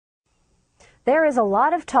There is a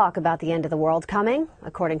lot of talk about the end of the world coming.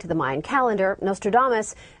 According to the Mayan calendar,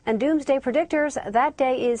 Nostradamus and doomsday predictors, that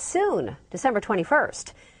day is soon, December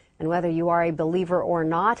 21st. And whether you are a believer or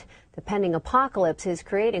not, the pending apocalypse is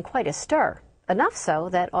creating quite a stir. Enough so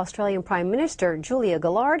that Australian Prime Minister Julia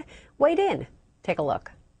Gillard weighed in. Take a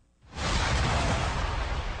look.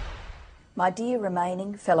 My dear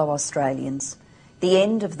remaining fellow Australians, the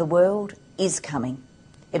end of the world is coming.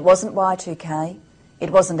 It wasn't Y2K. It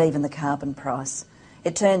wasn't even the carbon price.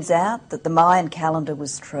 It turns out that the Mayan calendar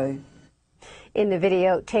was true. In the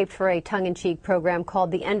video taped for a tongue-in-cheek program called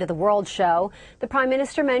The End of the World Show, the Prime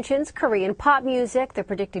Minister mentions Korean pop music, the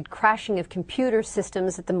predicted crashing of computer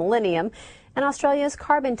systems at the millennium, and Australia's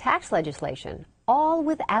carbon tax legislation, all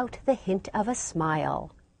without the hint of a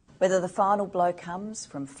smile. Whether the final blow comes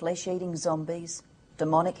from flesh-eating zombies,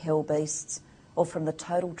 demonic hell beasts, or from the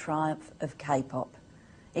total triumph of K-pop,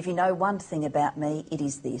 if you know one thing about me, it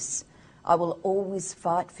is this: I will always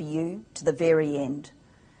fight for you to the very end.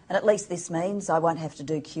 And at least this means I won't have to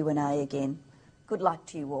do Q&A again. Good luck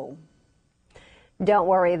to you all. Don't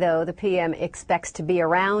worry, though, the PM expects to be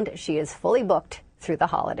around. She is fully booked through the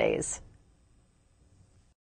holidays.